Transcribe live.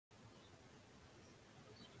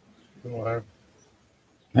Hello.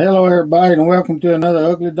 Hello, everybody, and welcome to another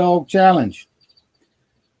Ugly Dog Challenge.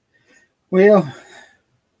 Well,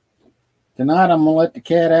 tonight I'm going to let the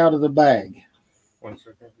cat out of the bag. 1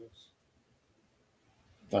 second.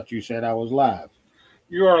 Thought you said I was live.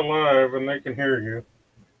 You are live, and they can hear you.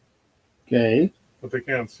 Okay. But they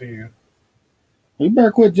can't see you. You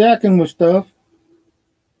better quit jacking with stuff.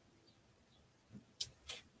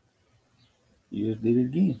 You just did it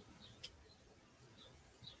again.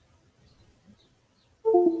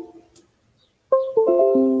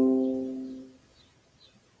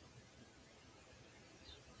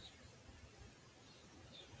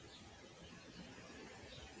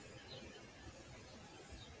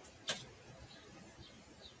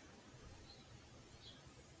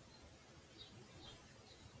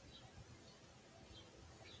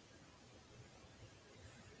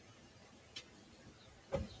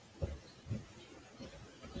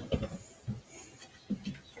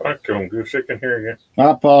 Talk to him, Goose. They can hear you. I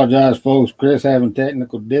apologize, folks. Chris having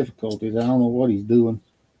technical difficulties. I don't know what he's doing.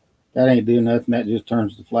 That ain't doing nothing. That just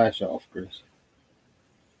turns the flash off, Chris.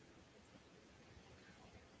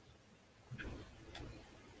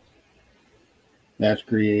 That's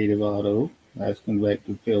Creative Auto. That's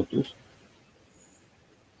convective filters.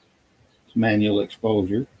 It's manual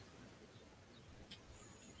exposure.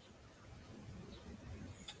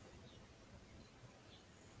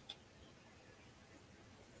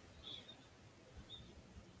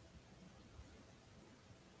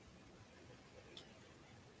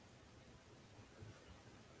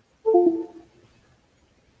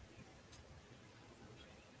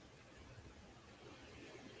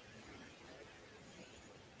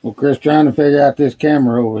 Well, Chris trying to figure out this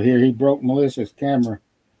camera over here. He broke Melissa's camera.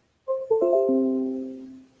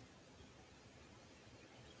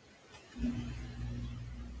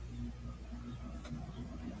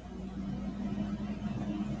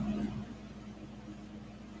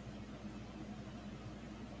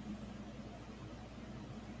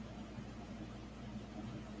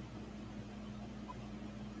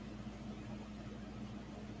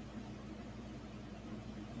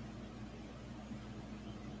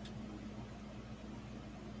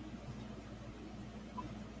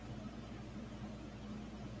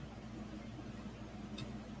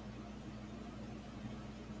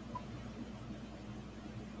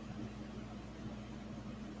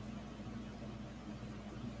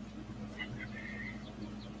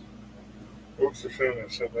 What's the show that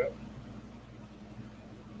said that?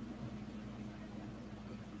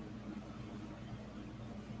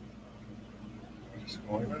 Just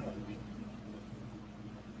going out.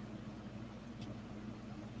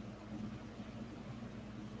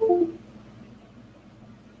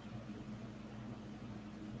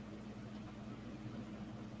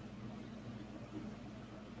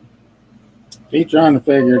 He's trying to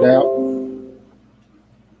figure it out.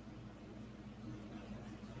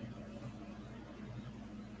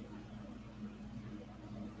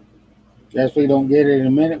 Guess we don't get it in a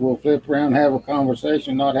minute. We'll flip around, have a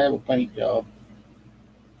conversation, not have a paint job.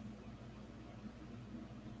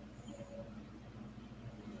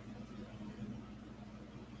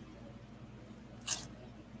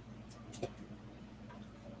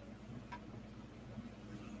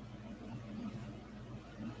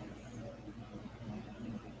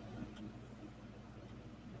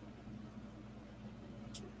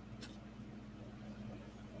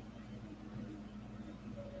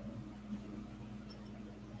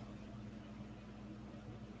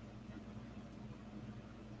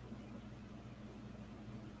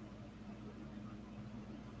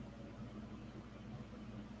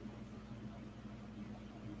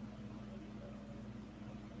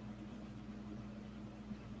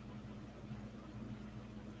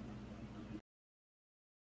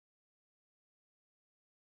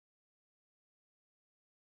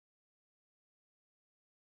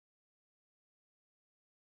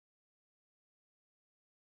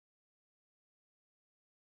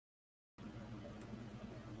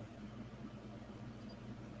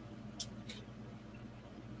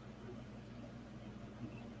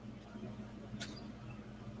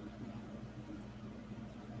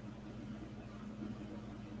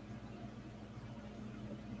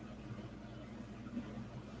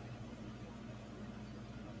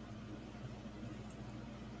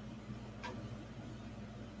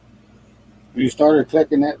 You started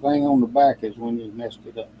clicking that thing on the back is when you messed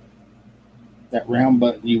it up. That round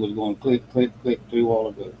button you was going click, click, click through all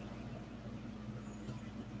of it.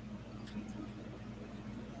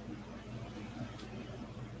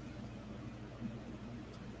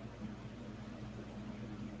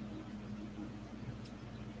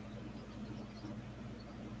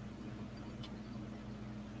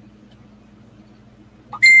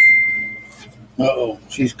 Uh-oh,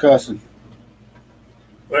 she's cussing.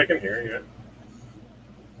 I can hear you.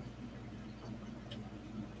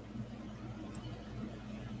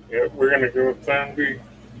 Yeah, we're gonna go with plan B.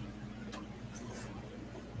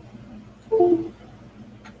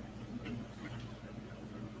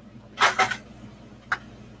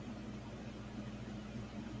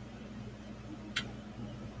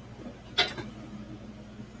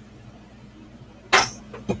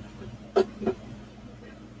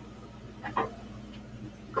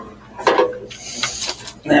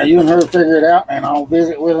 Now you and her figure it out, and I'll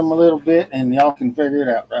visit with them a little bit, and y'all can figure it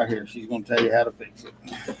out right here. She's going to tell you how to fix it.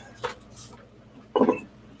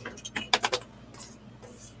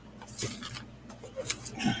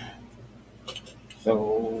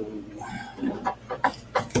 So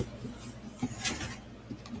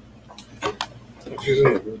She's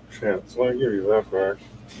in a good chance, so I'll give you that back.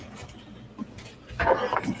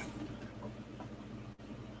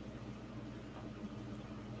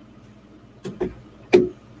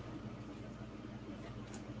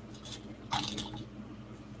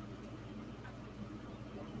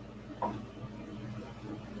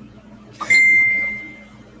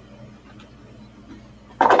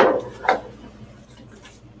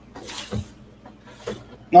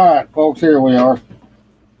 all right, folks, here we are.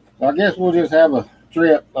 So I guess we'll just have a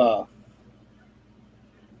trip.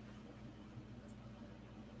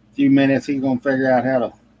 Few minutes. He's going to figure out how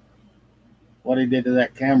to what he did to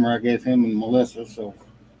that camera. I guess him and Melissa. So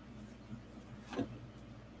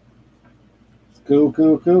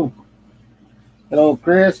cool. Hello,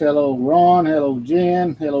 Chris. Hello, Ron. Hello,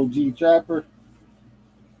 Jen. Hello, G Trapper.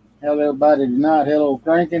 Hello, everybody tonight. Hello,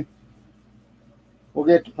 Cranking. We'll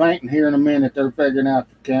get to painting here in a minute. They're figuring out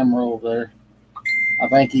the camera over there. I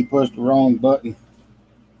think he pushed the wrong button,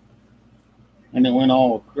 and it went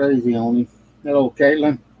all crazy on him. Hello,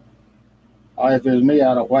 Caitlin. If it was me,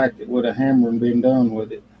 I'd have whacked it with a hammer and been done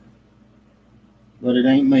with it. But it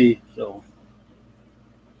ain't me, so.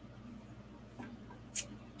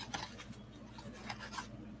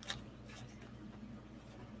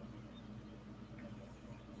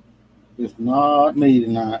 It's not me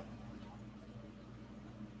tonight.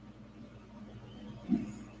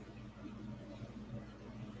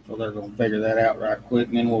 So they're going to figure that out right quick,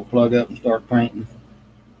 and then we'll plug up and start painting.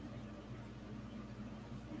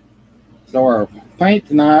 So our paint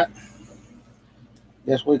tonight,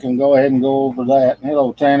 guess we can go ahead and go over that.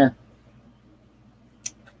 Hello, Tanner.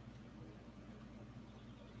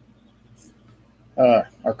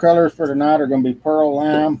 Our colors for tonight are going to be pearl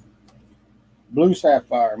lime, blue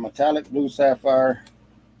sapphire, metallic blue sapphire,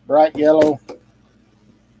 bright yellow,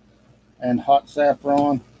 and hot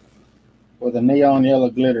saffron with a neon yellow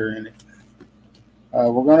glitter in it.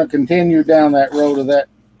 We're going to continue down that road of that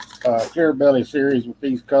Clear Belly series with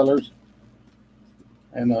these colors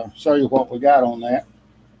and show you what we got on that.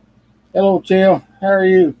 Hello, Chill. How are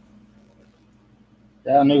you?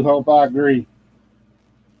 Yeah, New Hope, I agree.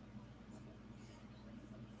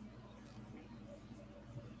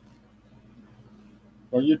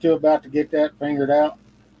 Are you two about to get that fingered out?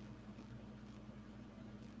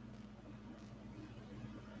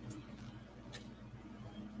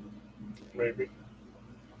 Maybe.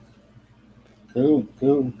 Cool.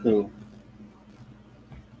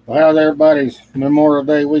 Well, how's everybody's Memorial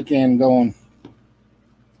Day weekend going?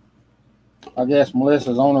 I guess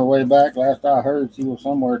Melissa's on her way back. Last I heard, she was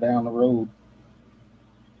somewhere down the road.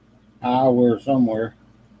 Iowa or somewhere.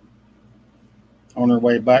 On her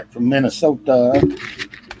way back from Minnesota.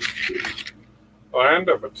 Land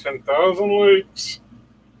of a 10,000 lakes.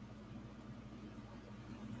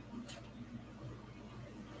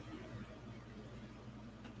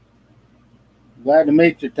 Glad to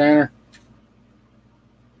meet you, Tanner.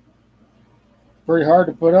 Pretty hard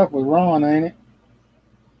to put up with Ron, ain't it?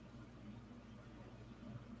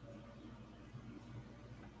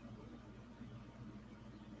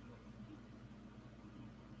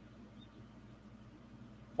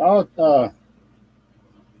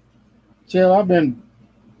 Chill, I've been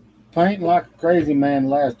painting like a crazy man the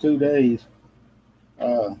last 2 days.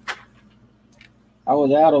 I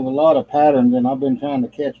was out of a lot of patterns, and I've been trying to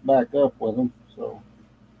catch back up with them. So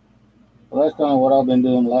that's kind of what I've been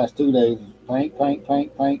doing the last 2 days. Paint.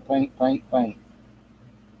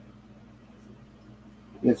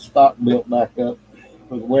 Get stock built back up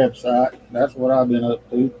for the website. That's what I've been up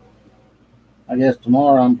to. I guess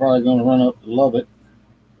tomorrow I'm probably going to run up to Lubbock.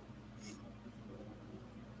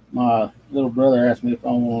 My little brother asked me if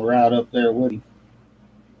I want to ride up there with him.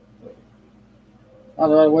 I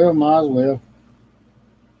thought, well, might as well.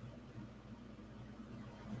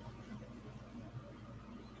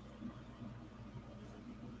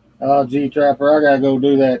 Oh, gee, Trapper, I gotta go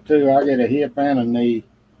do that too. I get a hip and a knee.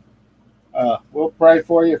 We'll pray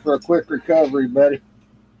for you for a quick recovery, buddy.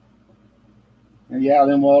 And yeah,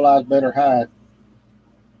 them walleyes better hide.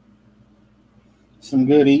 Some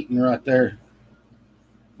good eating right there.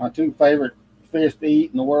 My two favorite fish to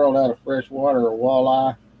eat in the world out of fresh water are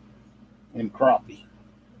walleye and crappie.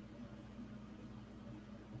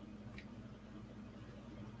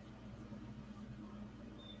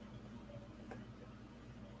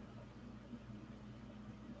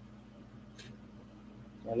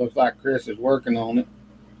 It looks like Chris is working on it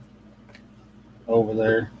over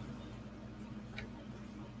there.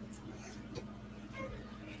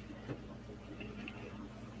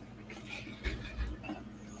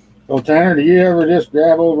 So Tanner, do you ever just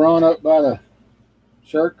grab old Ron up by the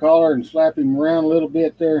shirt collar and slap him around a little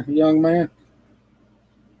bit there, young man?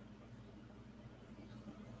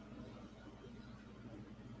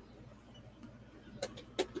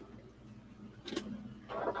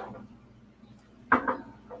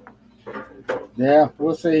 Yeah,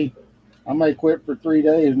 we'll see. I may quit for 3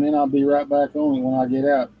 days and then I'll be right back on it when I get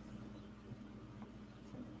out.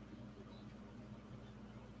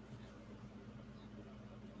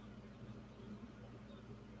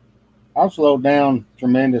 I've slowed down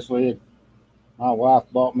tremendously. My wife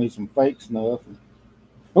bought me some fake snuff.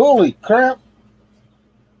 Holy crap!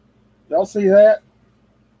 Y'all see that?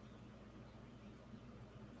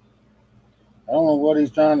 I don't know what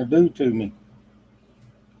he's trying to do to me.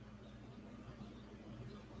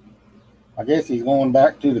 I guess he's going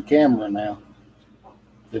back to the camera now.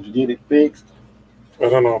 Did you get it fixed? I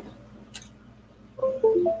don't know.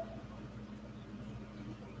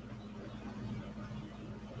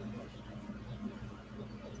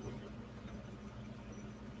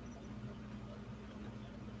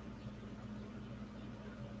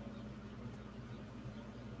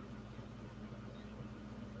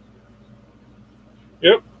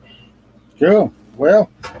 Yep. Cool. Well,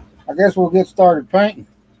 I guess we'll get started painting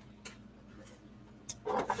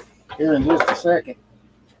here in just a second.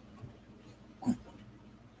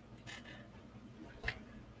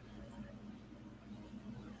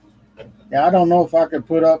 Yeah, I don't know if I could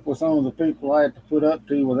put up with some of the people I had to put up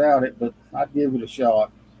to without it, but I'd give it a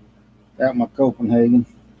shot. At my Copenhagen.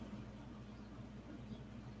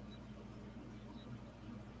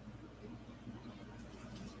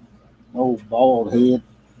 Old bald head.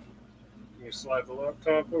 Can you slide the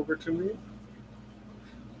laptop over to me?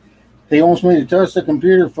 He wants me to touch the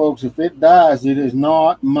computer, folks. If it dies, it is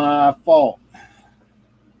not my fault.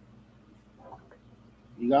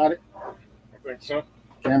 You got it? I think so.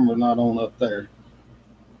 Camera's not on up there.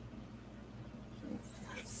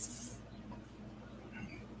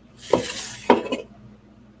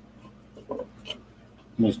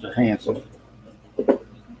 Mr. Hanson.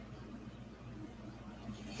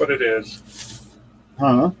 But it is.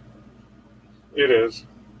 Huh? It is.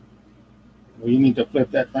 Well, you need to flip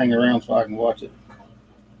that thing around so I can watch it.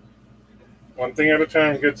 One thing at a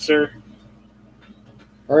time, good sir.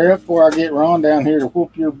 Hurry up before I get Ron down here to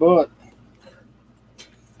whoop your butt.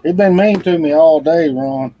 He's been mean to me all day,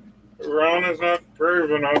 Ron. Ron is not brave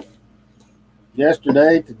enough.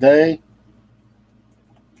 Yesterday, today.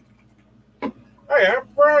 Hey, I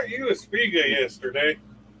brought you a Spiga yesterday.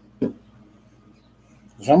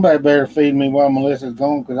 Somebody better feed me while Melissa's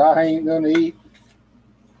gone, because I ain't going to eat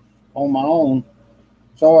on my own.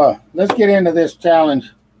 So let's get into this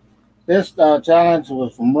challenge. This challenge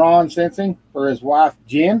was from Ron Sensing for his wife,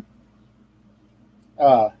 Jen.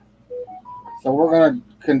 So we're going to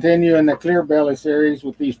continue in the Clear Belly series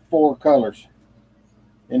with these 4 colors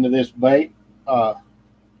into this bait. So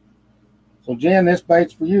Jen, this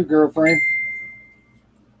bait's for you, girlfriend.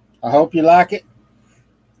 I hope you like it.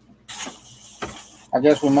 I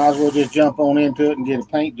guess we might as well just jump on into it and get a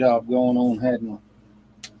paint job going on, hadn't we?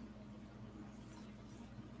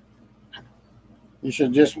 You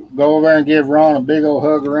should just go over there and give Ron a big old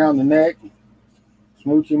hug around the neck,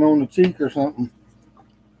 smooch him on the cheek or something.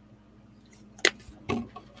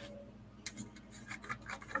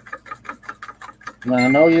 Now, I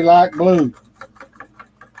know you like blue.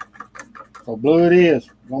 So blue it is.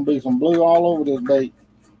 Gonna be some blue all over this bait.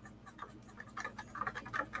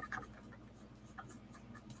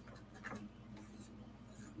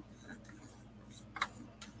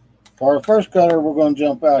 So our first color we're going to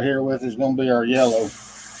jump out here with is going to be our yellow.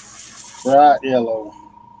 Bright yellow.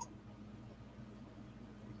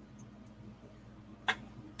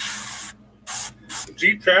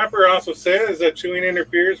 G Trapper also says that chewing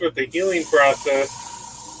interferes with the healing process,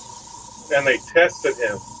 and they tested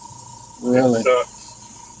him. Really?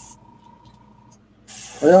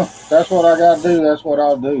 Well, that's what I got to do. That's what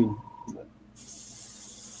I'll do.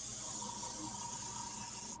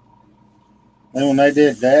 And when they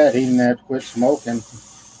did that, he didn't have to quit smoking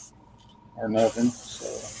or nothing.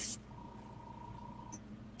 So.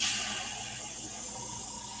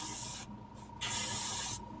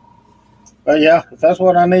 But yeah, if that's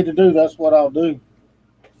what I need to do, that's what I'll do.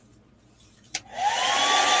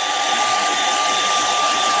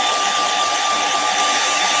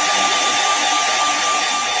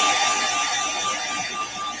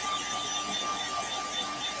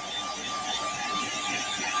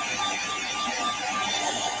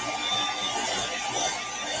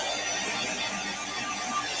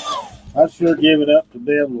 I'd sure give it up to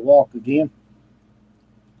be able to walk again.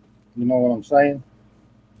 You know what I'm saying?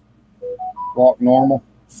 Walk normal.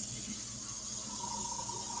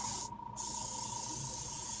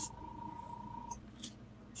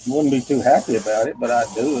 Wouldn't be too happy about it, but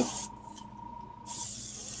I'd do it.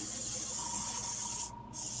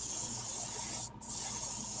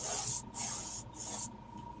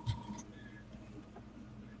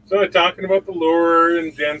 So talking about the lure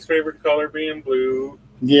and Jen's favorite color being blue.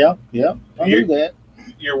 Yeah, I knew that.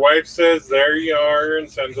 Your wife says there you are and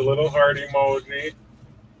sends a little heart emoji.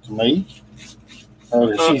 To me?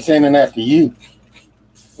 Or is she sending that to you?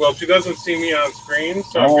 Well, she doesn't see me on screen,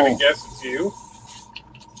 so I'm going to guess it's you.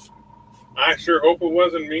 I sure hope it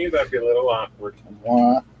wasn't me. That'd be a little awkward.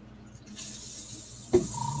 Why?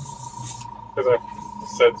 Because I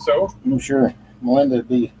said so. I'm sure Melinda would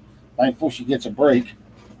be thankful she gets a break.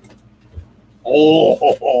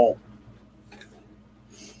 Oh.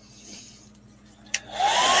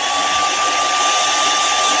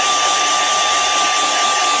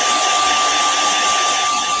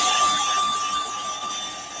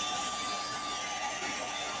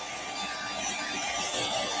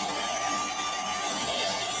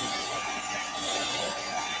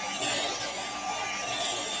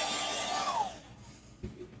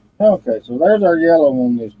 Okay, so there's our yellow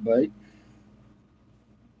on this bait.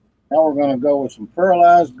 Now we're going to go with some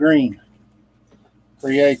pearlized green.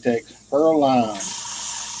 Createx Pearl Lime.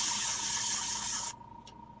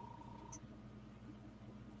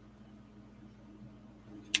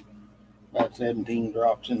 About 17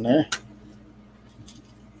 drops in there.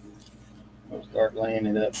 We'll start laying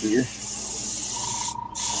it up here.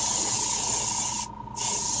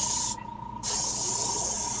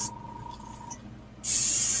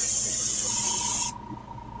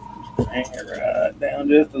 Hang it right down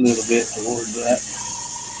just a little bit towards that.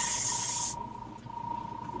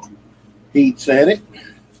 Heat set it.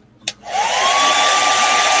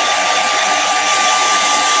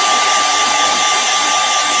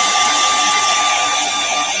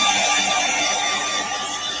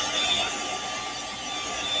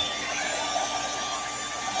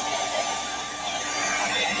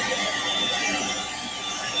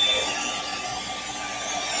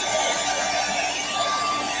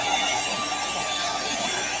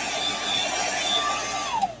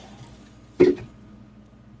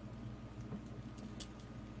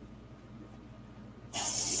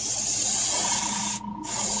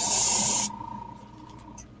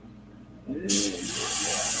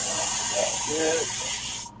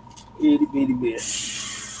 Itty bitty bit.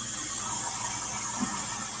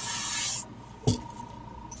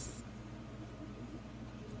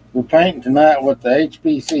 We're painting tonight with the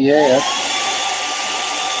HPCS.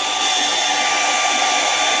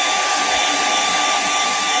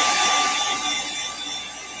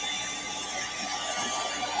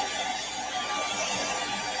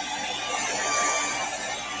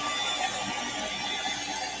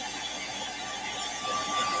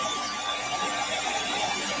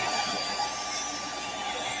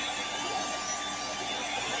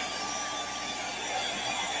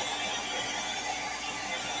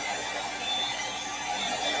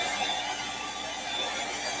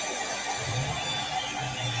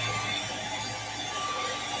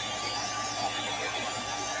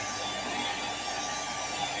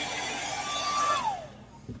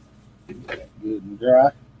 Good and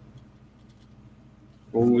dry.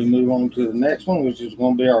 Before we move on to the next one, which is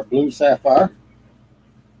going to be our blue sapphire.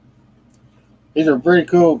 These are pretty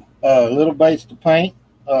cool little baits to paint.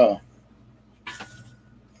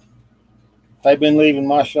 They've been leaving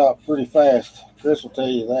my shop pretty fast. Chris will tell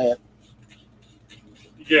you that.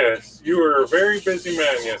 Yes, you were a very busy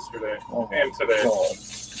man yesterday and today. God.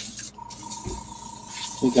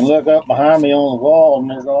 You can look up behind me on the wall,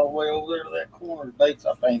 and there's all the way over there to that corner of baits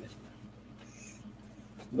I painted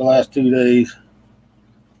the last 2 days.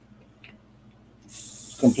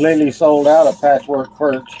 Completely sold out of patchwork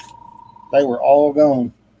perch. They were all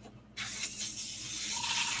gone.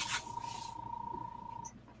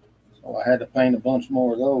 So I had to paint a bunch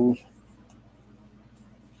more of those.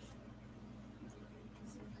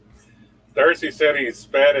 Darcy said he's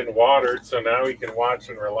fed and watered, so now he can watch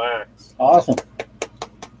and relax. Awesome.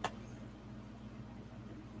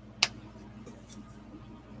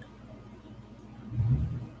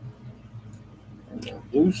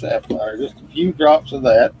 Blue sapphire, just a few drops of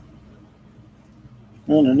that.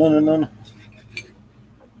 No.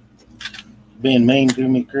 Being mean to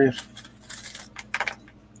me, Chris.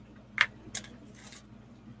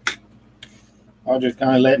 I'll just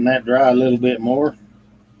kind of letting that dry a little bit more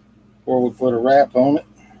before we put a wrap on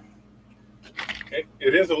it.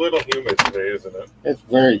 It is a little humid today, isn't it? It's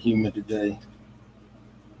very humid today.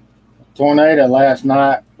 Tornado last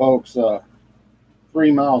night, folks,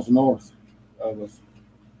 3 miles north of us.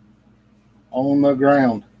 On the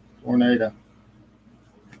ground, tornado.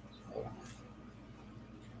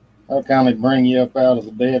 I'll kind of bring you up out of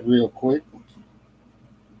the bed real quick.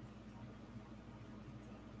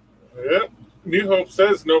 Yep. New Hope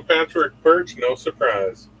says no patchwork perch, no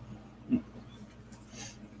surprise.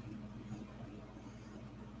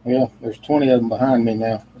 Yeah, there's 20 of them behind me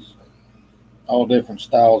now. All different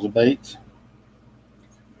styles of baits.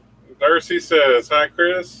 Darcy says, hi,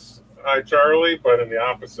 Chris. Hi, Charlie, but in the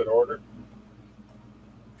opposite order.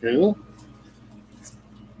 Cool.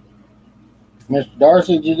 Mr.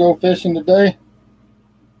 Darcy, did you go fishing today?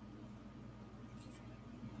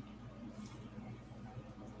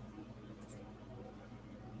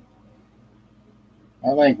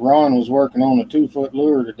 I think Ron was working on a 2-foot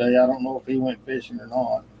lure today. I don't know if he went fishing or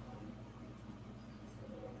not.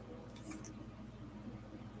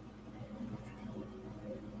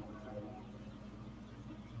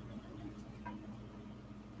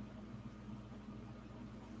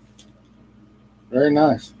 Very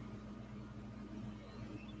nice.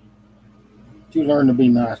 You learn to be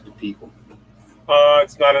nice to people.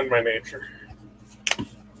 It's not in my nature.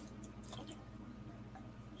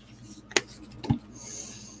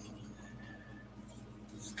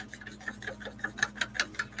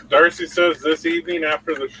 Darcy says this evening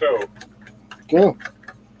after the show. Cool.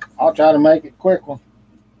 I'll try to make it a quick one.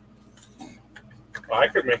 Well, I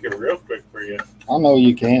could make it real quick for you. I know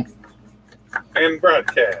you can. And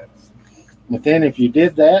broadcast. But then if you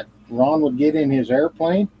did that, Ron would get in his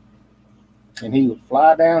airplane and he would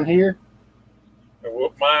fly down here. And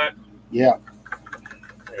whoop my. Yeah.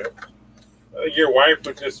 Yep. Your wife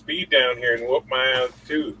would just be down here and whoop my ass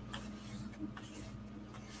too.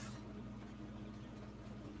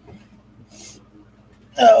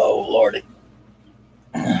 Oh, Lordy.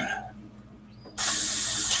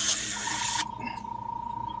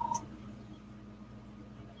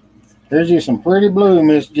 There's you some pretty blue,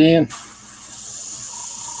 Miss Jen.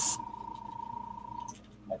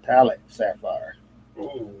 Metallic sapphire.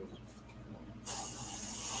 Ooh.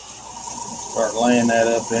 Start laying that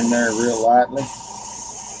up in there real lightly.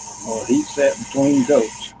 Or heat set between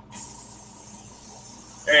coats.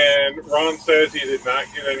 And Ron says he did not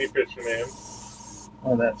get any fishing in.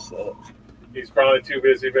 Oh, that sucks. He's probably too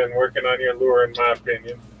busy been working on your lure, in my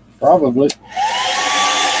opinion. Probably.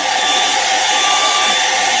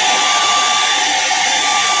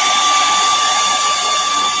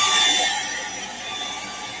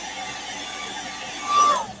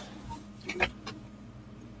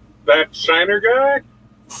 That Shiner guy?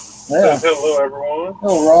 Yeah. Says hello, everyone.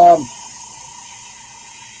 Hello, Rob.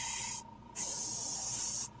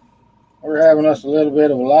 We're having us a little bit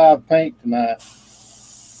of a live paint tonight.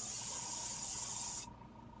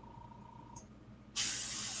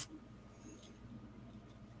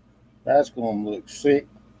 That's going to look sick.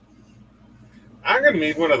 I'm gonna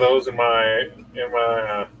need one of those in my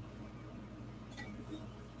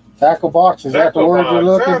tackle box. Is that the word you're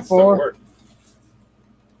looking That's for? the word.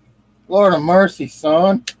 Lord of mercy,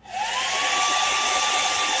 son.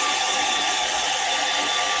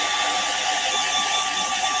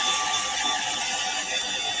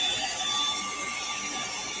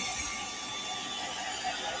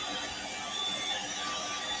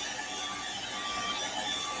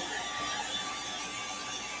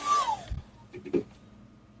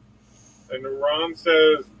 And Ron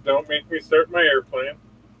says, don't make me start my airplane.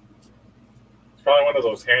 It's probably one of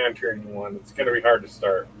those hand-turning ones. It's going to be hard to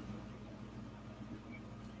start.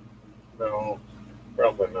 No,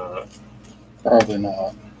 probably not. Probably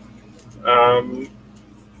not.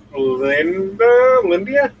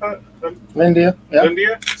 Lindia? Lindia. Yep.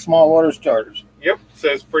 Lindia? Small water starters. Yep,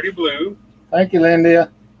 says pretty blue. Thank you, Lindia.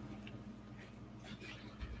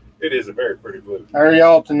 It is a very pretty blue. How are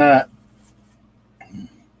y'all tonight?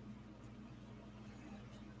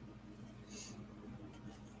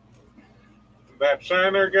 That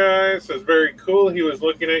Shiner guy says very cool. He was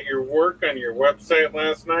looking at your work on your website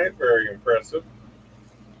last night. Very impressive.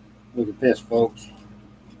 Look at this, folks.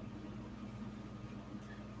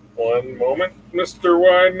 One moment, Mr.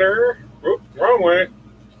 Widener. Oop, wrong way.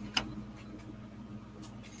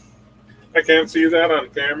 I can't see that on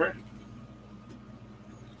camera.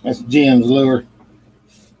 That's Jim's lure.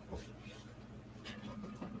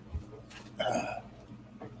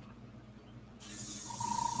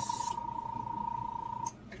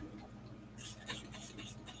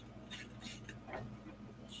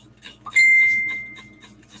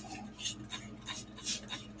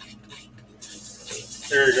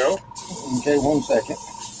 Here you go. Okay, 1 second.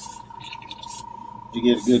 Did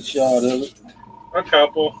you get a good shot of it? A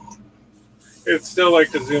couple. It'd still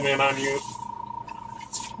like to zoom in on you.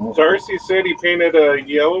 Darcy said he painted a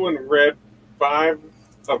yellow and red 5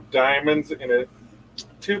 of diamonds in a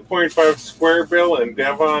 2.5 square bill in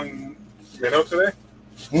Devon minnow today.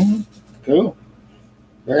 Mm-hmm. Cool.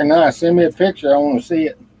 Very nice. Send me a picture. I want to see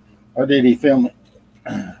it. Or did he film it?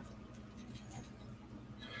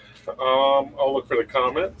 I'll look for the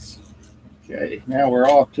comments. Okay, now we're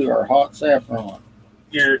off to our hot saffron.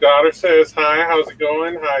 Your daughter says, hi, how's it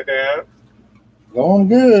going? Hi, Dad. Going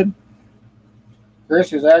good.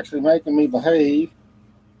 Chris is actually making me behave.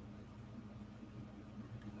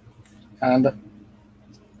 Kinda.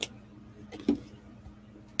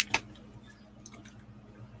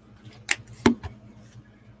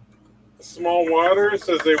 Small Water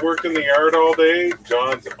says they worked in the yard all day.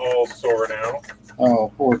 John's all sore now.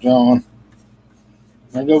 Oh, poor John.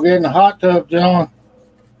 Now go get in the hot tub, John.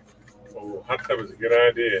 Oh, hot tub is a good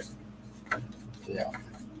idea. Yeah.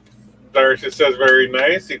 Darcy says very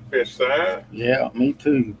nice. He'd fish that. Yeah, me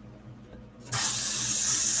too.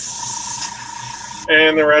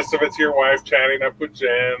 And the rest of it's your wife chatting up with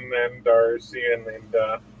Jen and Darcy and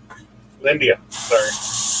Lindia. Sorry.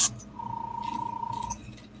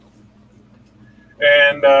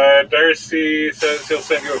 And Darcy says he'll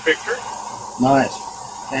send you a picture. Nice.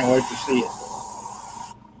 Can't wait to see it.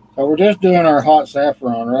 So we're just doing our hot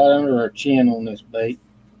saffron right under our chin on this bait.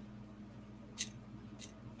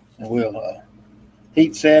 And we'll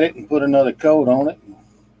heat set it and put another coat on it.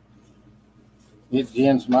 Get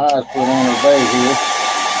Jen some eyes put on her bait here.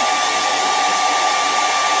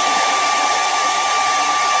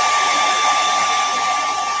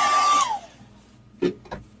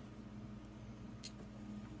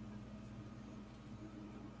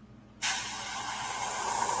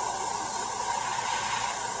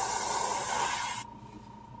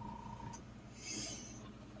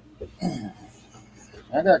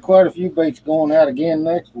 I got quite a few baits going out again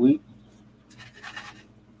next week.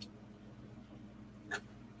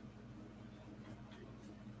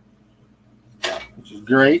 Which is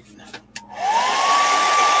great.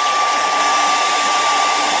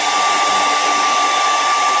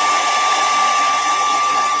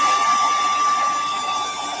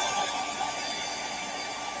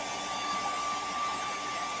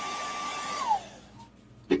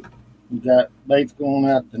 We got baits going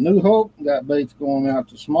out to New Hope. We got baits going out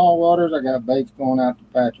to Small Waters. I got baits going out to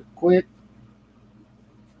Patrick Quick.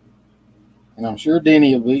 And I'm sure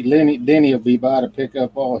Denny will be by to pick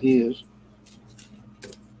up all his.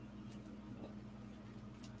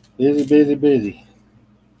 Busy, busy, busy.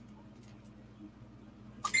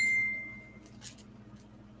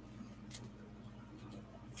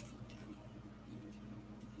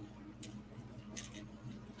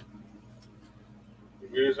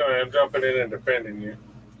 Goose, I am jumping in and defending you.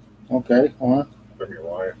 Okay, huh? From your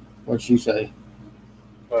wife. What'd she say?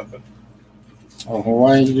 Nothing. Oh, well,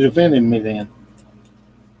 why ain't you defending me then?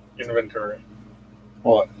 Inventory.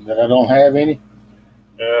 What? That I don't have any?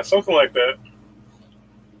 Yeah, something like that.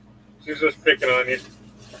 She's just picking on you.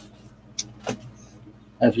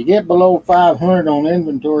 If you get below 500 on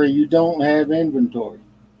inventory, you don't have inventory.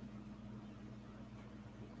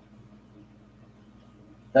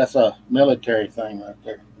 That's a military thing right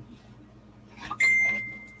there.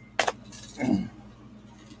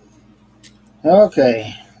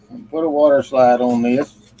 Okay, put a water slide on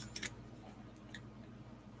this.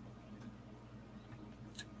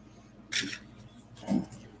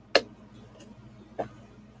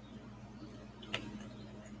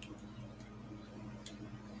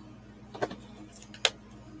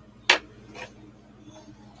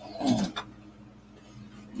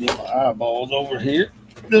 Get my eyeballs over here.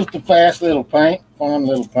 Just a fast little paint, fun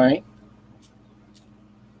little paint.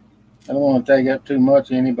 I don't want to take up too much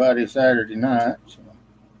of anybody's Saturday night. So.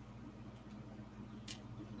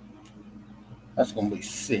 That's going to be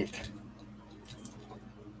sick.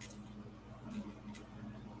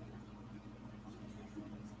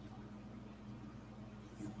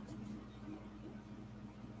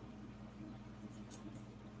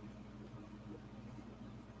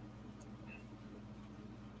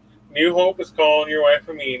 New Hope is calling your wife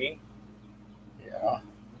a meanie. Yeah.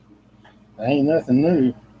 That ain't nothing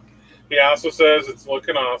new. He also says it's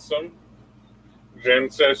looking awesome. Jen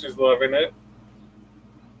says she's loving it.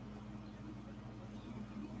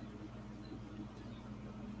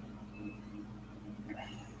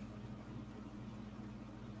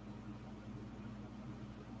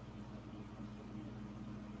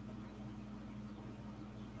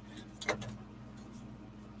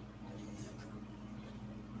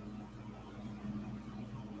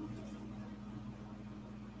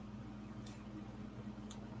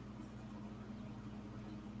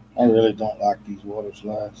 I really don't like these water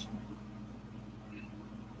slides.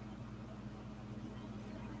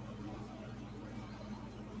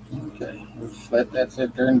 Okay, let's let that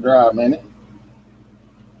sit there and dry a minute.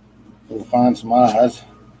 We'll find some eyes.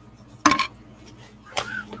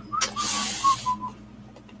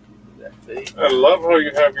 I love how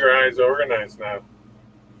you have your eyes organized now.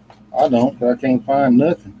 I don't, but I can't find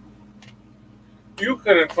nothing. You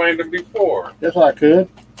couldn't find them before. Yes, I could.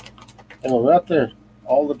 They were right there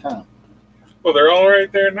all the time. Well, they're all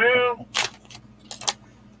right there now.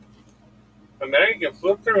 And now you can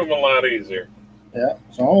flip through them a lot easier. Yeah,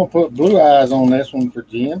 so I'm going to put blue eyes on this one for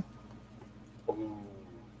Jen.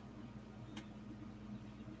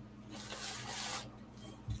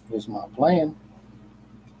 That's my plan.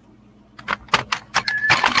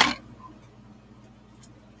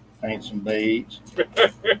 Paint some beads.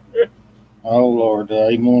 Oh, Lord, do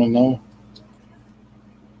I even want to know?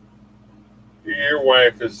 Your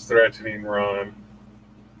wife is threatening Ron.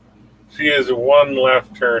 She is one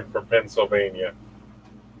left turn for Pennsylvania.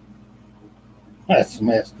 That's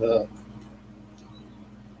messed up.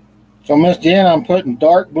 So, Miss Jen, I'm putting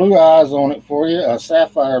dark blue eyes on it for you, a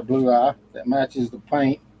sapphire blue eye that matches the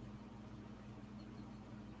paint.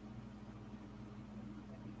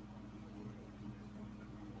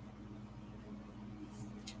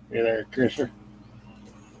 Hey there, Chrisser.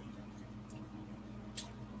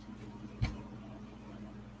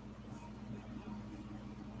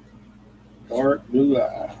 Dark blue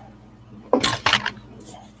eye.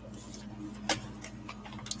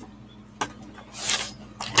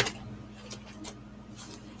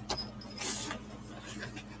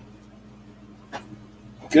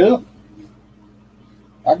 Cool.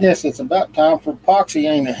 I guess it's about time for epoxy,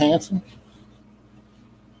 ain't it, Hanson?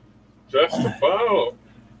 Just about.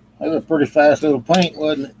 That was a pretty fast little paint,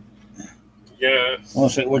 wasn't it? Yes.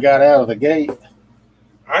 Once we got out of the gate.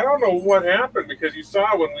 I don't know what happened because you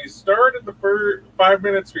saw when we started the first 5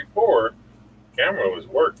 minutes before, camera was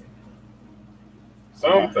working.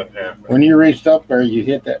 Something happened. When you reached up there, you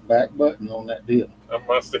hit that back button on that deal. I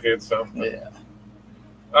must have hit something.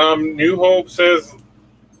 Yeah. New Hope says,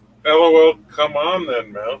 LOL, come on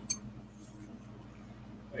then, Mel.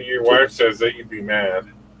 Your wife says that you'd be mad.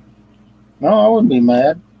 No, I wouldn't be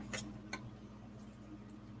mad.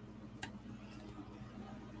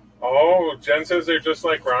 Oh, Jen says they're just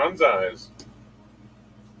like Ron's eyes.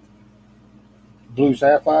 Blue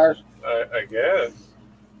sapphires? I guess.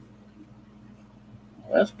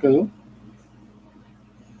 That's cool.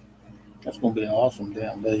 That's going to be an awesome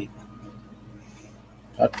damn bait.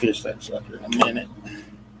 I'll fish that sucker in a minute.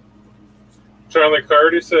 Charlie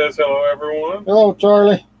Carty says, hello, everyone. Hello,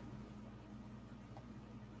 Charlie.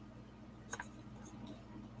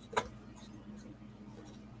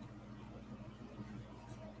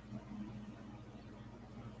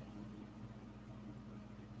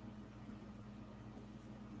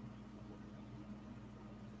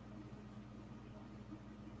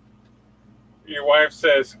 Your wife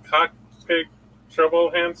says, cockpit trouble,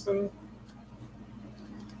 Hanson.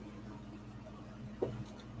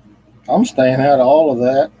 I'm staying out of all of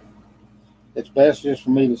that. It's best just for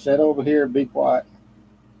me to sit over here and be quiet.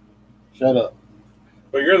 Shut up.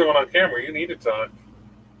 But you're the one on camera. You need to talk.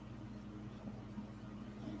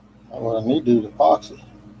 What I need to do is epoxy.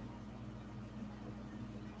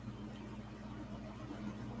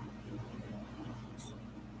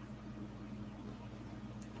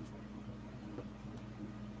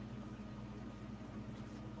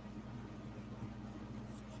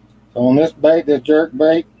 So on this bait, this jerk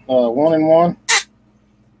bait, 1-in-1,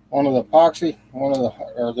 one of the epoxy, one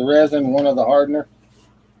of the resin, one of the hardener.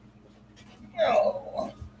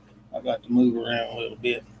 Oh, I got to move around a little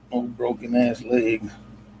bit. Old broken ass leg.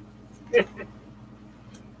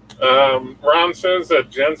 Ron says that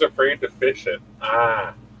Jen's afraid to fish it.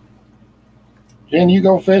 Ah. Jen, you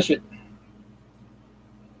go fish it.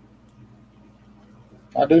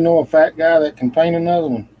 I do know a fat guy that can paint another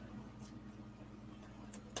one.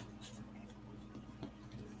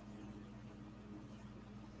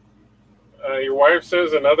 Your wife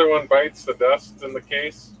says another one bites the dust in the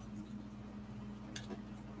case.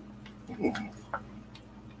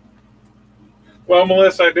 Well,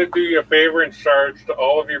 Melissa, I did do you a favor and charged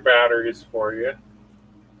all of your batteries for you.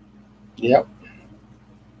 Yep.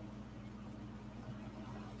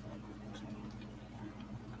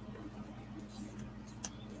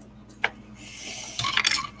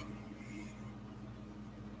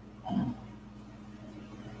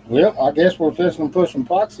 Well, I guess we're fixing to put some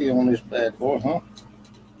epoxy on this bad boy, huh?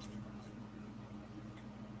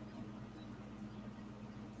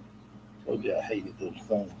 Told you I hated those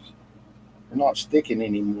things. They're not sticking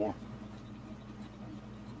anymore.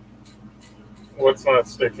 What's not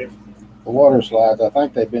sticking? The water slides. I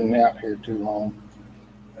think they've been out here too long.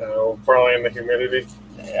 Probably in the humidity.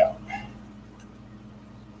 Yeah.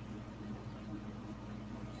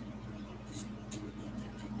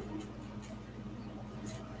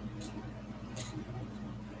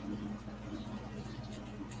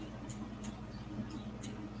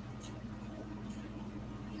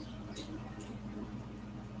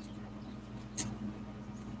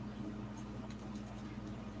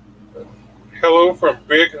 Hello from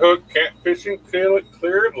Big Hook Catfishing,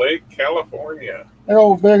 Clear Lake, California.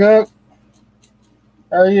 Hello, Big Hook.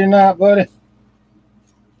 How are you tonight, buddy?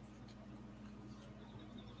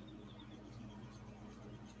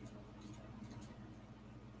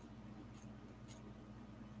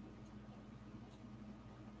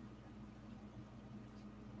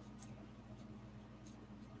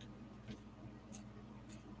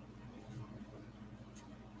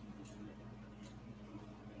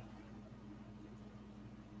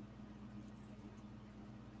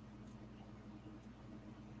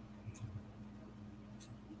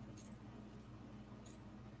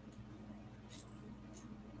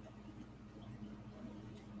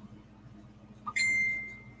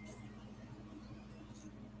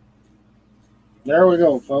 There we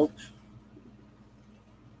go, folks.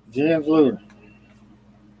 Jen's lure.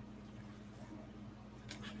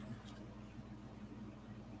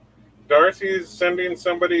 Darcy's sending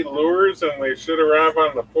somebody lures, and they should arrive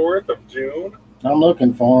on the 4th of June. I'm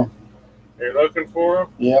looking for him. You're looking for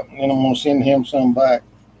them? Yep, and I'm going to send him some back.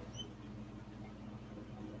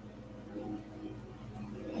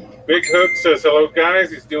 Big Hook says, hello,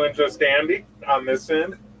 guys. He's doing just dandy on this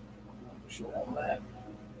end. Sure on that.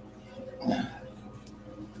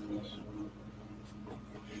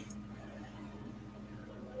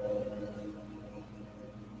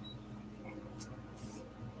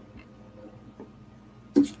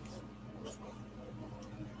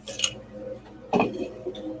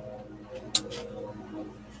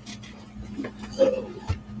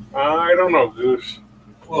 I don't know, Goose.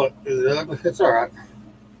 What? Is it ugly? It's all right.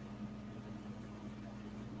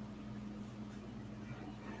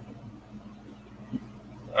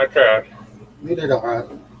 I tried. You did all right.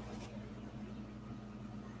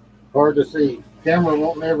 Hard to see. Camera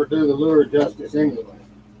won't never do the lure justice anyway.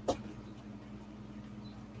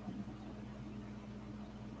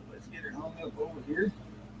 Let's get it hung up over here.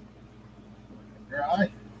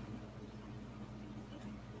 Dry.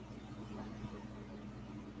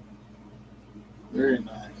 Very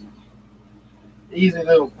nice. Easy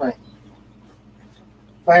little paint.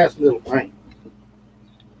 Fast little paint.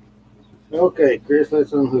 Okay, Chris,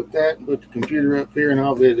 let's unhook that and put the computer up here, and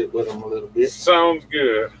I'll visit with them a little bit. Sounds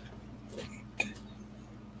good.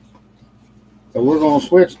 So we're going to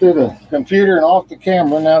switch to the computer and off the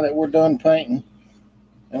camera now that we're done painting,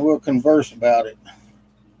 and we'll converse about it.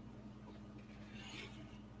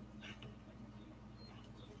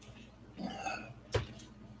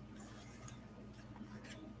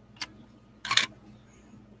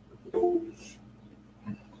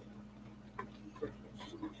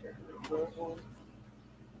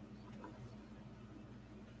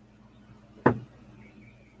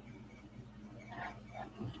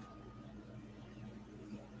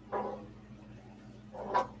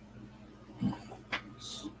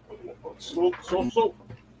 So.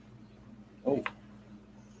 Oh.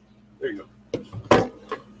 There you go.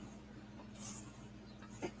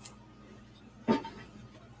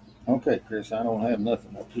 Okay, Chris, I don't have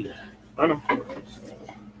nothing up here. I know.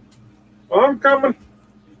 I'm coming.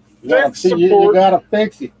 You gotta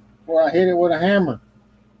fix it before I hit it with a hammer.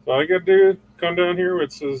 So all I gotta do is come down here where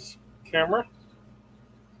it says camera.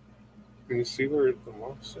 Can you see where it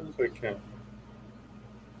as soon as I can?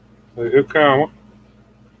 So hit camera.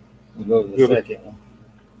 We'll go to the second one.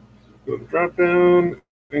 Go to drop down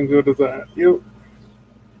and go to that. Yep.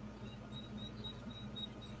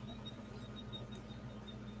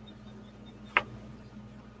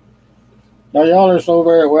 Now, y'all are so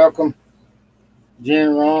very welcome.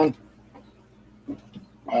 Jen, Ron.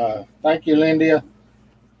 Thank you, Lindia.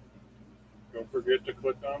 Don't forget to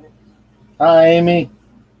click on it. Hi, Amy.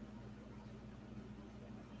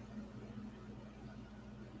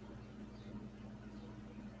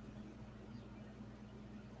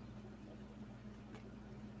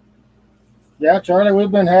 Yeah, Charlie,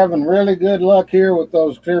 we've been having really good luck here with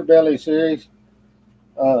those clear belly series.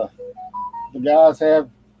 The guys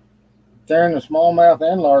have tearing the smallmouth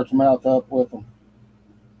and largemouth up with them.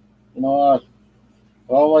 You know, I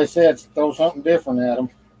always said throw something different at them.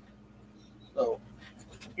 So,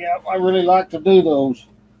 yeah, I really like to do those.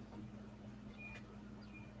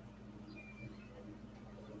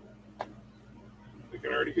 I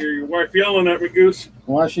can already hear your wife yelling at me, Goose.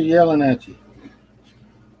 Why is she yelling at you?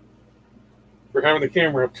 For having the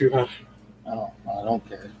camera up too high. Oh, I don't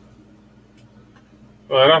care.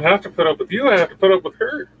 Well, I don't have to put up with you. I have to put up with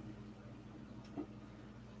her.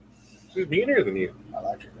 She's meaner than you. I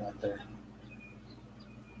like it right there.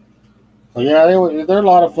 So yeah, they're a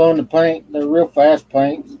lot of fun to paint. They're real fast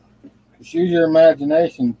paints. Just use your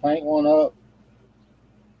imagination. Paint one up.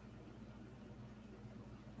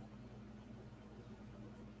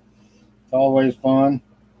 It's always fun.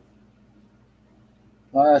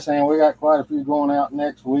 Like I was saying, we got quite a few going out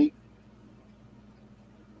next week.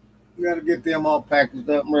 We got to get them all packaged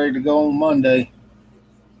up and ready to go on Monday.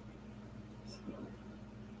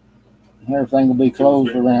 Everything will be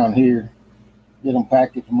closed around here. Get them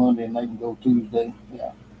packaged Monday and they can go Tuesday.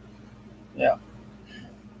 Yeah. Yeah.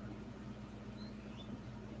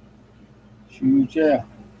 Shoot, yeah.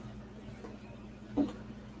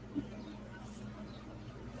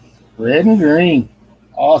 Red and green.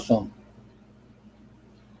 Awesome.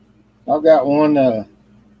 I've got one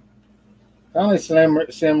kind of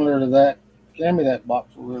similar to that. Hand me that box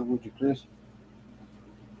over there, would you, Chris?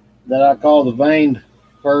 That I call the veined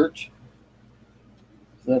perch.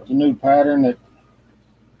 So that's a new pattern that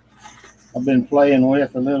I've been playing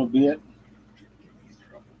with a little bit.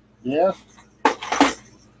 Yes.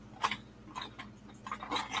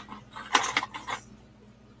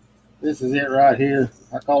 This is it right here.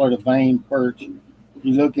 I call it a veined perch. If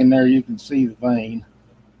you look in there, you can see the vein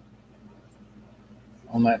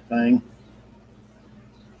on that thing.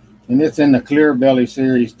 And it's in the clear belly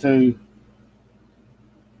series too.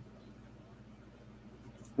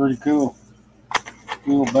 Pretty cool.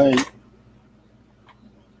 Cool bait.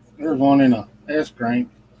 There's one in a S crank.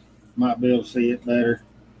 Might be able to see it better.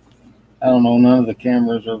 I don't know, none of the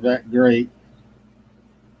cameras are that great.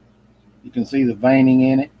 You can see the veining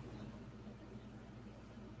in it.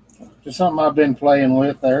 Just something I've been playing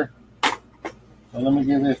with there. So let me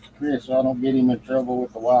give this to Chris so I don't get him in trouble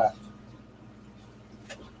with the wife.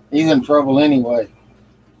 He's in trouble anyway.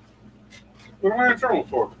 What am I in trouble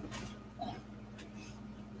for?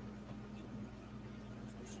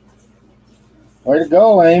 Way to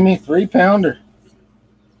go, Amy. 3-pounder.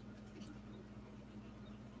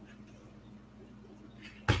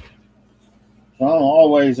 So I'm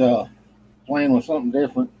always playing with something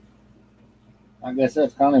different. I guess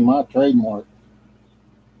that's kind of my trademark.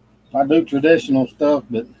 I do traditional stuff,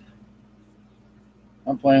 but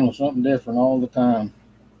I'm playing with something different all the time.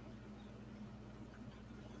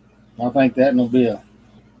 I think that will be a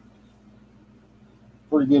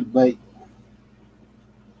pretty good bait.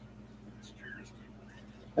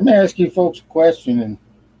 Let me ask you folks a question. And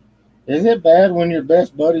is it bad when your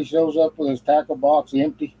best buddy shows up with his tackle box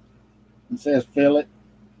empty and says fill it?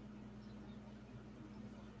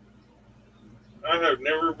 I have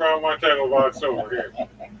never brought my tackle box over here.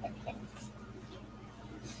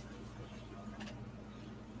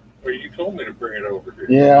 Well, you told me to bring it over here.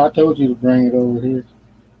 Yeah, I told you to bring it over here.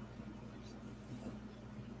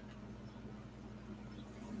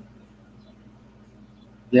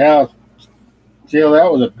 Yeah, Jill,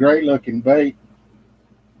 that was a great looking bait.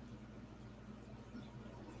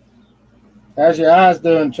 How's your eyes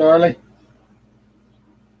doing, Charlie?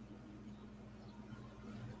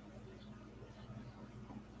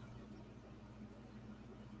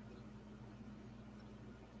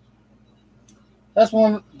 That's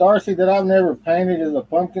one, Darcy, that I've never painted is a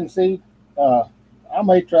pumpkin seed. I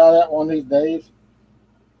may try that one these days.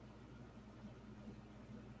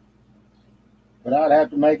 But I'd have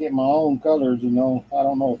to make it my own colors, you know. I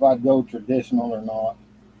don't know if I'd go traditional or not.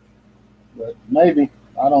 But maybe.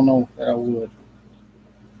 I don't know that I would.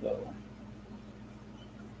 So,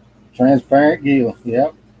 transparent gill.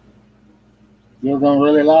 Yep. You're going to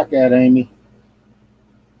really like that, Amy.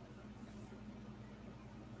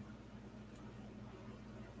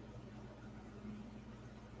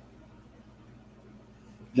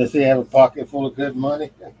 Does he have a pocket full of good money?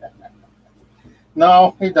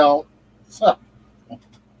 No, he don't. So,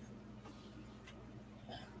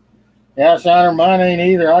 yeah, Shiner, mine ain't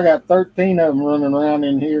either. I got 13 of them running around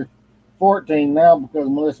in here. 14 now because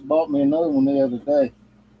Melissa bought me another one the other day.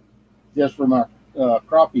 Just for my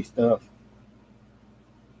crappie stuff.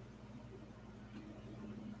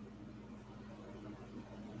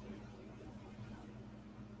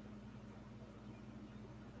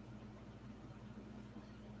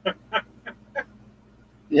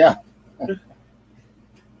 Yeah.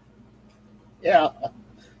 Yeah.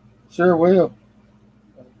 Sure will.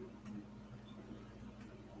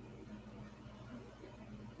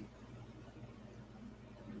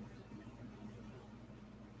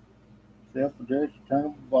 Self-addressed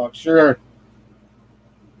returnable box. Sure.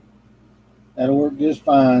 That'll work just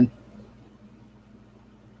fine.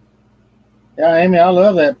 Yeah, Amy, I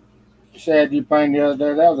love that shad you painted the other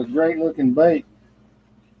day. That was a great looking bait.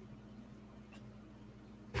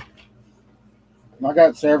 I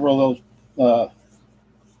got several of those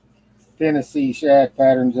Tennessee shad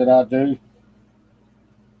patterns that I do.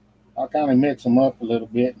 I kind of mix them up a little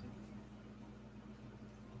bit.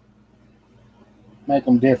 Make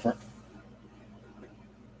them different.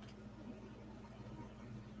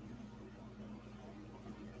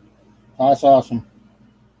 That's awesome.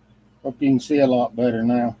 Hope you can see a lot better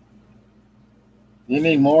now. You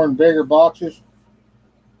need more and bigger boxes?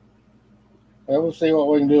 Well, we'll see what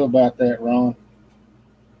we can do about that, Ron.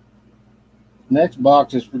 Next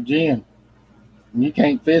box is for Jen. And you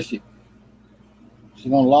can't fish it.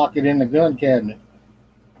 She's going to lock it in the gun cabinet.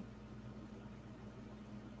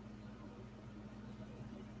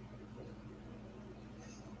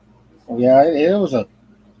 So yeah, it was a...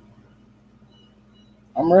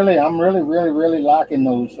 I'm really liking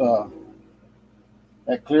those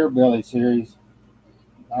that Clear Belly series.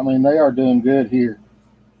 I mean, they are doing good here.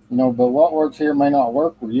 You know, but what works here may not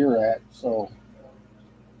work where you're at, so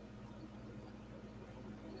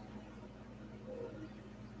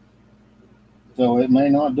it may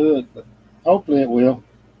not do it, but hopefully it will.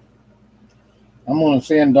 I'm going to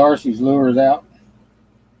send Darcy's lures out.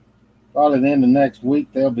 Probably the end of next week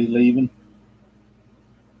they'll be leaving.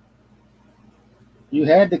 You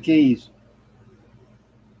had the keys.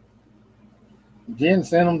 Jen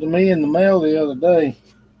sent them to me in the mail the other day.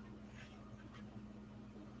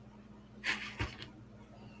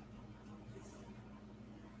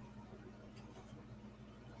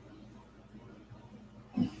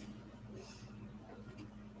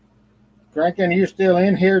 Crankin, you still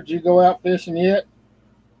in here? Did you go out fishing yet?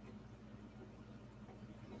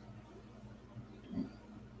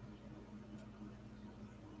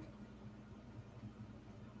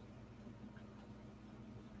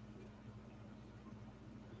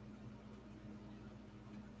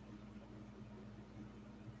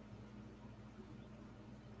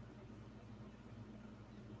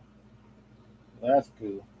 That's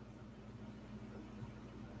cool.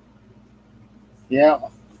 Yeah,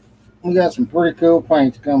 we got some pretty cool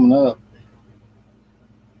paints coming up.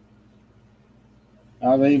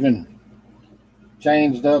 I've even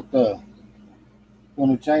changed up the...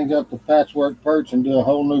 going to change up the patchwork perch and do a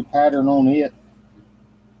whole new pattern on it.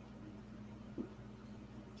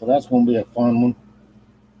 So that's going to be a fun one.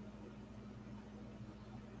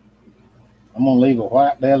 I'm going to leave a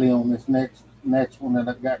white belly on this next one that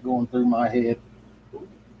I've got going through my head.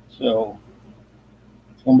 So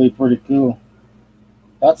it's going to be pretty cool.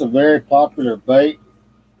 That's a very popular bait.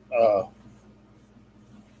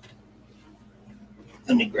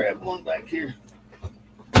 Let me grab one back here.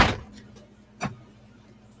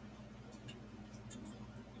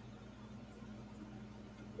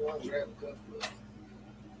 I'll grab a couple of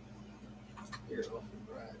here off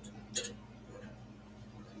the right.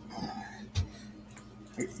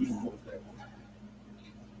 Here, you can hold that one.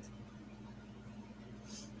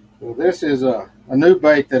 Well, this is a new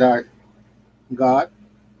bait that I got,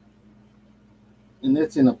 and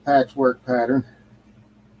it's in a patchwork pattern.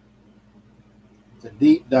 It's a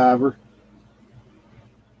deep diver.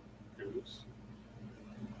 Goose.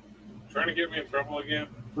 Trying to get me in trouble again?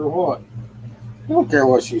 For what? I don't care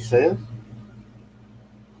what she says.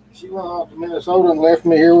 She went off to Minnesota and left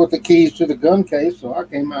me here with the keys to the gun case, so I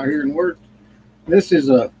came out here and worked. This is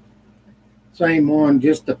a same one,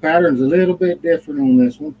 just the pattern's a little bit different on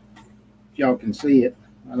this one. If y'all can see it.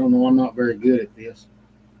 I don't know, I'm not very good at this.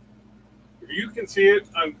 If you can see it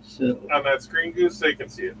on that screen, Goose, they can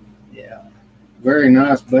see it. Yeah. Very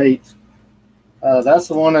nice baits. That's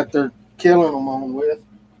the one that they're killing them on with.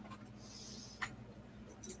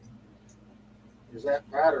 Is that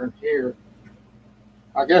pattern here.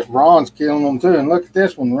 I guess Ron's killing them too. And look at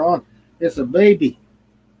this one, Ron. It's a baby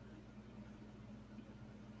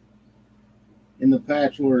in the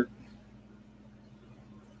patchwork.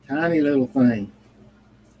 Tiny little thing.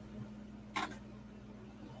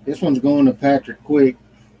 This one's going to Patrick quick.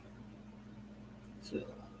 So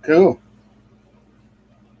cool.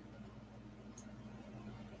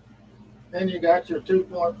 Then you got your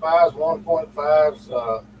 2.5s,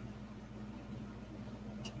 1.5s.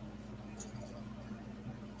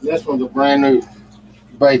 This one's a brand new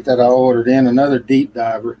bait that I ordered in, another deep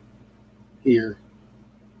diver here.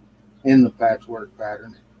 in the patchwork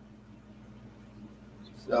pattern.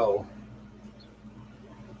 So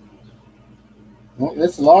well,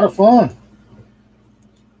 it's a lot of fun.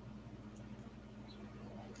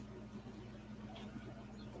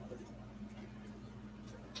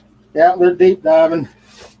 Yeah, they're deep diving.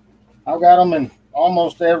 I've got them in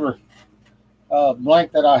almost every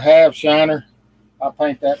blank that I have, shiner. I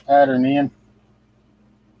paint that pattern in.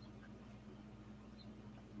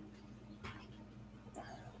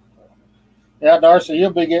 Yeah, Darcy,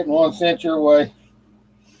 you'll be getting one sent your way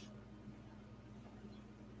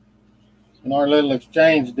in our little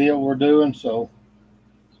exchange deal we're doing. So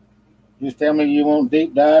just tell me you want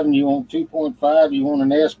deep diving, you want 2.5, you want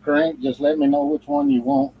an S crank. Just let me know which one you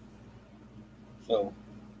want. So,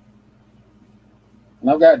 and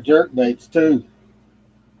I've got jerk baits too.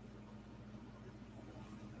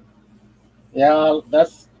 Yeah,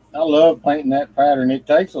 I love painting that pattern. It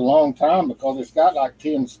takes a long time because it's got like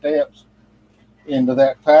 10 steps into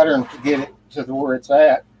that pattern to get it to where it's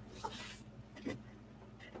at.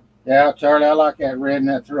 Yeah, Charlie, I like that red in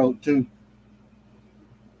that throat too.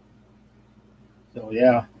 So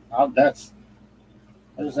yeah, I just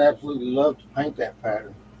absolutely love to paint that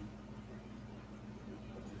pattern.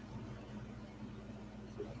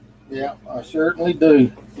 Yeah, I certainly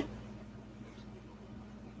do.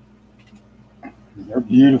 They're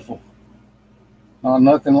beautiful. Not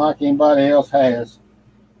nothing like anybody else has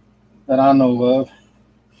that I know of.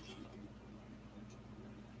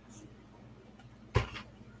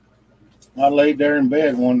 I laid there in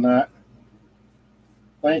bed one night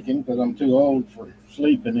thinking, because I'm too old for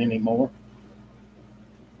sleeping anymore,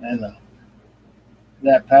 and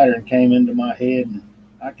that pattern came into my head, and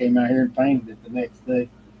I came out here and painted it the next day.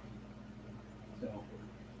 So,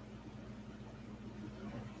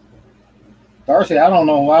 Darcy, I don't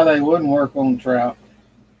know why they wouldn't work on trout.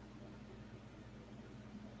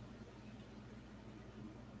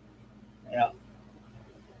 Yeah,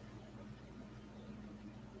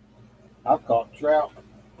 I've caught trout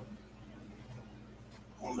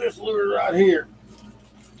on this lure right here,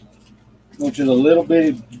 which is a little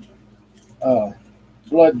bitty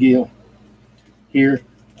bloodgill here.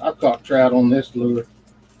 I've caught trout on this lure,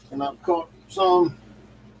 and I've caught some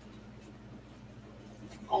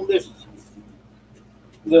on this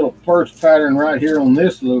little perch pattern right here on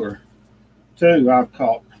this lure too. I've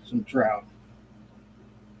caught some trout.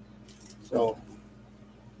 So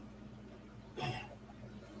if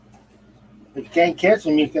you can't catch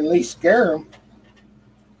them, you can at least scare them.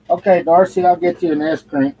 Okay, Darcy, I'll get you an S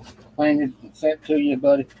crank painted and sent to you,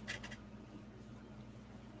 buddy.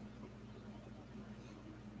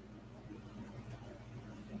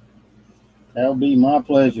 That'll be my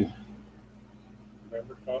pleasure.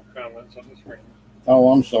 Never caught comments on the screen.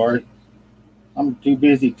 Oh, I'm sorry. I'm too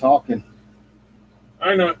busy talking.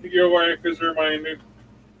 I know, your wife is reminded.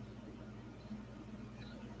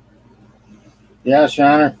 Yeah,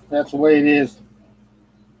 Shiner, that's the way it is.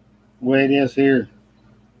 The way it is here.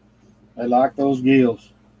 They like those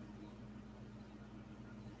gills.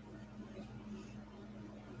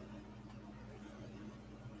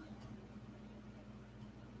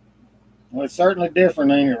 Well, it's certainly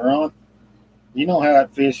different, ain't it, Ron? You know how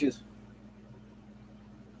it fishes.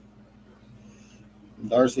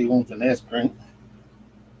 Darcy wants an S crank.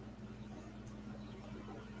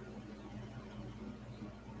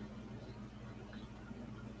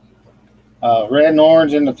 Red and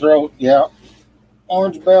orange in the throat, yeah.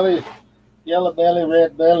 Orange belly, yellow belly,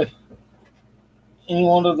 red belly. Any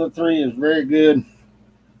one of the three is very good.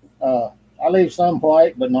 I leave some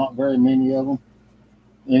white, but not very many of them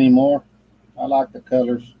anymore. I like the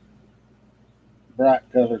colors, bright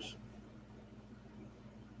colors.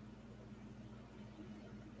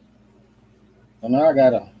 So now I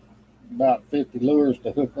got about 50 lures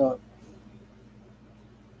to hook up.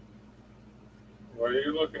 Why are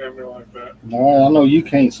you looking at me like that? All right, I know you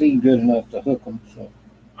can't see good enough to hook them. So.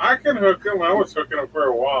 I can hook them. I was hooking them for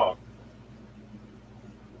a while.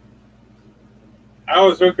 I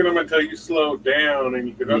was hooking them until you slowed down and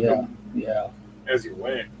you could hook them as you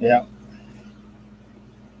went. Yeah.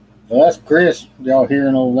 Well, that's Chris, y'all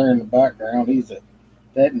hearing over there in the background. He's a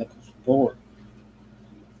technical support.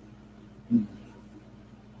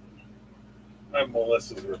 I'm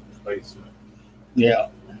Melissa's replacement. Yeah.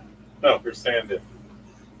 No, they're sanded.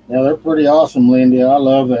 Yeah, they're pretty awesome, Lindy. I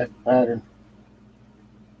love that pattern.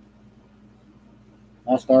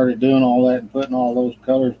 I started doing all that and putting all those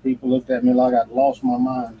colors. People looked at me like I'd lost my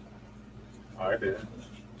mind. I did.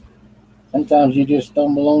 Sometimes you just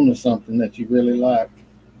stumble onto something that you really like.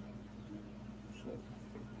 So,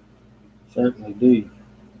 certainly do.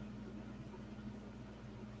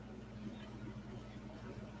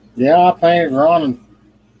 Yeah, I painted Ron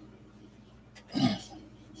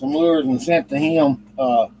some lures and sent to him.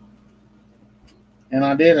 And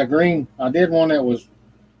I did one that was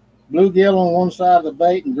bluegill on one side of the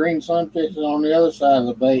bait and green sunfish on the other side of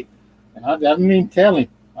the bait. And I didn't even tell him.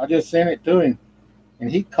 I just sent it to him. And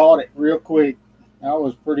he caught it real quick. I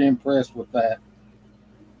was pretty impressed with that.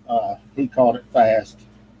 He caught it fast.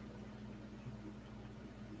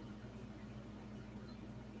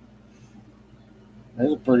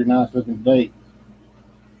 It's a pretty nice looking bait.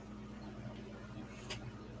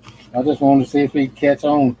 I just wanted to see if he'd catch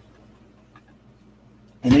on.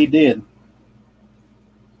 And he did.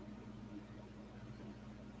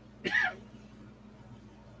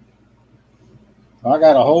 I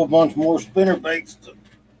got a whole bunch more spinner baits to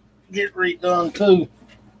get redone too.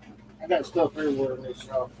 I got stuff everywhere in this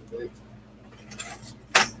shop today.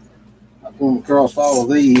 I come across all of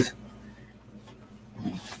these.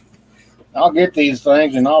 I'll get these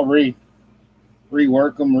things and I'll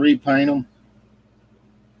rework them, repaint them.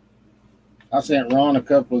 I sent Ron a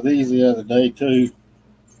couple of these the other day too.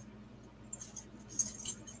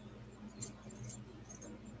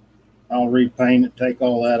 I'll repaint it, take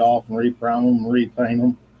all that off and reprime them, repaint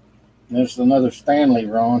them. And there's another Stanley,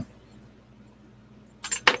 Ron.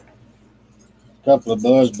 A couple of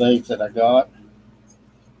buzz baits that I got.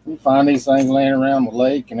 You find these things laying around the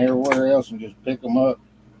lake and everywhere else and just pick them up,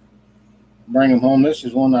 bring them home. This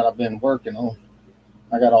is one that I've been working on.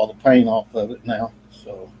 I got all the paint off of it now,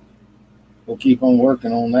 so we'll keep on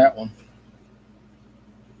working on that one.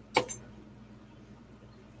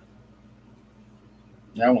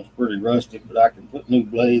 That one's pretty rusty, but I can put new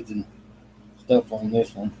blades and stuff on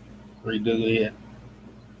this one, redo it.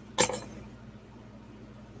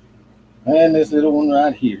 And this little one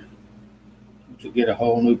right here, to get a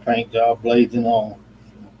whole new paint job, blades and all.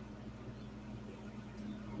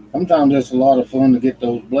 Sometimes it's a lot of fun to get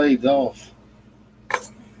those blades off.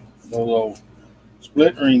 Those old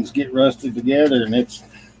split rings get rusted together, and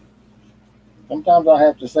sometimes I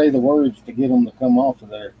have to say the words to get them to come off of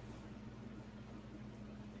there.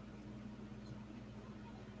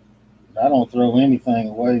 I don't throw anything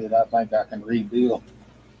away that I think I can rebuild.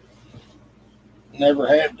 Never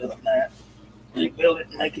have done that. Rebuild it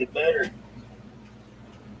and make it better.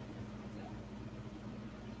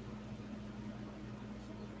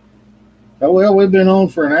 Oh, well, we've been on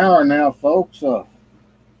for an hour now, folks. I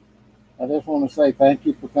just want to say thank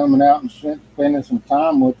you for coming out and spending some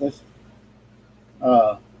time with us.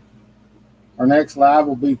 Our next live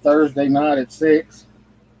will be Thursday night at 6.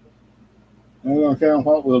 And we're going to tell them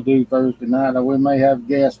what we'll do Thursday night. We may have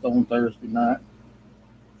guests on Thursday night.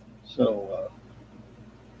 So,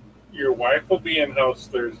 your wife will be in house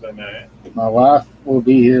Thursday night. My wife will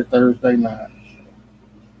be here Thursday night.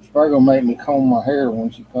 She's probably going to make me comb my hair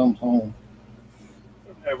when she comes home.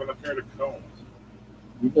 I have enough hair to comb.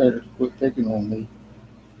 You better quit picking on me.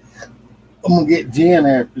 I'm going to get Jen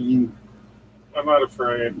after you. I'm not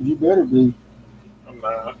afraid. You better be. I'm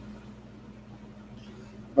not.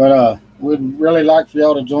 But we'd really like for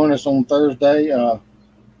y'all to join us on Thursday.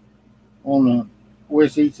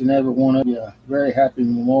 Wish each and every one of you a very happy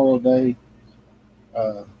Memorial Day.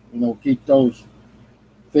 Keep those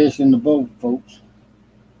fish in the boat, folks.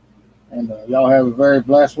 And y'all have a very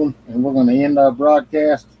blessed one. And we're going to end our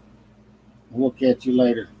broadcast. We'll catch you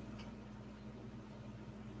later.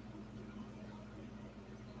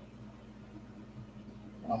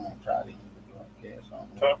 I'm going to try to end the broadcast on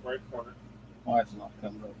Top right corner. Why it's not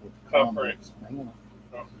coming up with the Top comments. right. Hang on.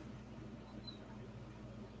 Oh.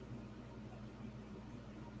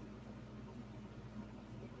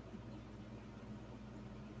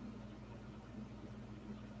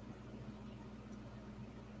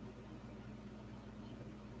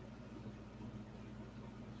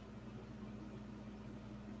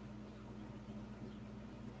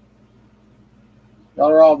 Y'all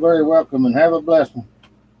are all very welcome and have a blessed one.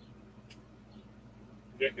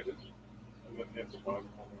 Yeah, it is. And then hit the bottom.